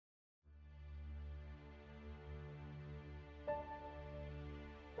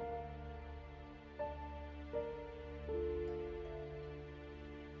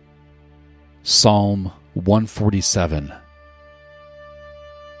Psalm 147.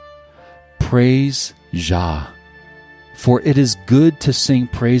 Praise Jah, for it is good to sing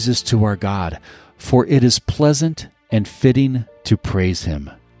praises to our God, for it is pleasant and fitting to praise Him.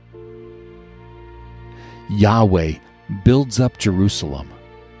 Yahweh builds up Jerusalem.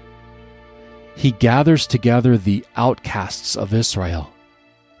 He gathers together the outcasts of Israel.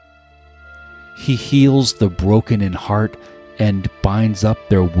 He heals the broken in heart and binds up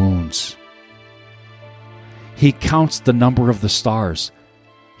their wounds. He counts the number of the stars.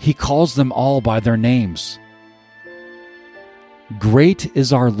 He calls them all by their names. Great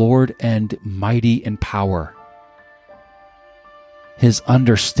is our Lord and mighty in power. His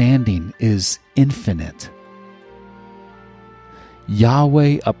understanding is infinite.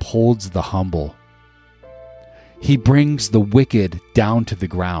 Yahweh upholds the humble. He brings the wicked down to the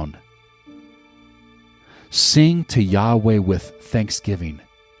ground. Sing to Yahweh with thanksgiving.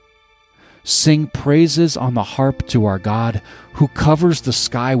 Sing praises on the harp to our God, who covers the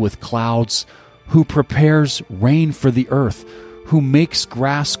sky with clouds, who prepares rain for the earth, who makes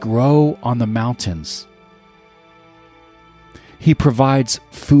grass grow on the mountains. He provides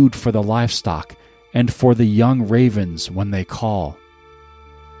food for the livestock and for the young ravens when they call.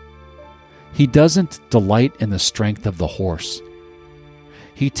 He doesn't delight in the strength of the horse.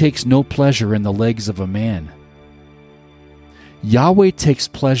 He takes no pleasure in the legs of a man. Yahweh takes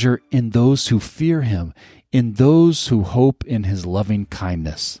pleasure in those who fear Him, in those who hope in His loving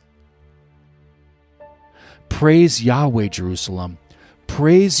kindness. Praise Yahweh, Jerusalem.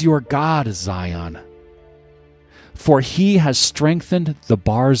 Praise your God, Zion. For He has strengthened the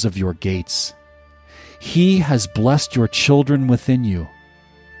bars of your gates. He has blessed your children within you.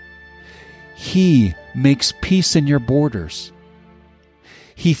 He makes peace in your borders.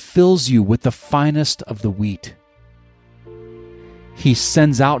 He fills you with the finest of the wheat. He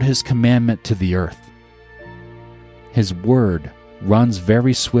sends out His commandment to the earth. His word runs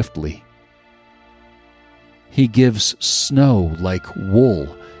very swiftly. He gives snow like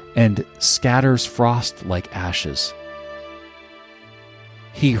wool and scatters frost like ashes.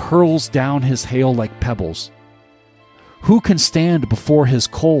 He hurls down His hail like pebbles. Who can stand before His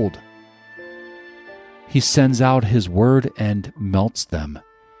cold? He sends out His word and melts them.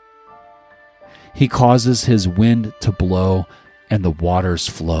 He causes His wind to blow and the waters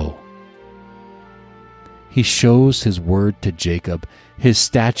flow. He shows His word to Jacob, His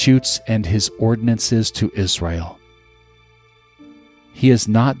statutes and His ordinances to Israel. He has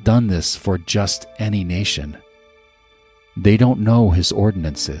not done this for just any nation. They don't know His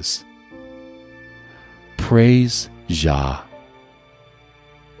ordinances. Praise Jah.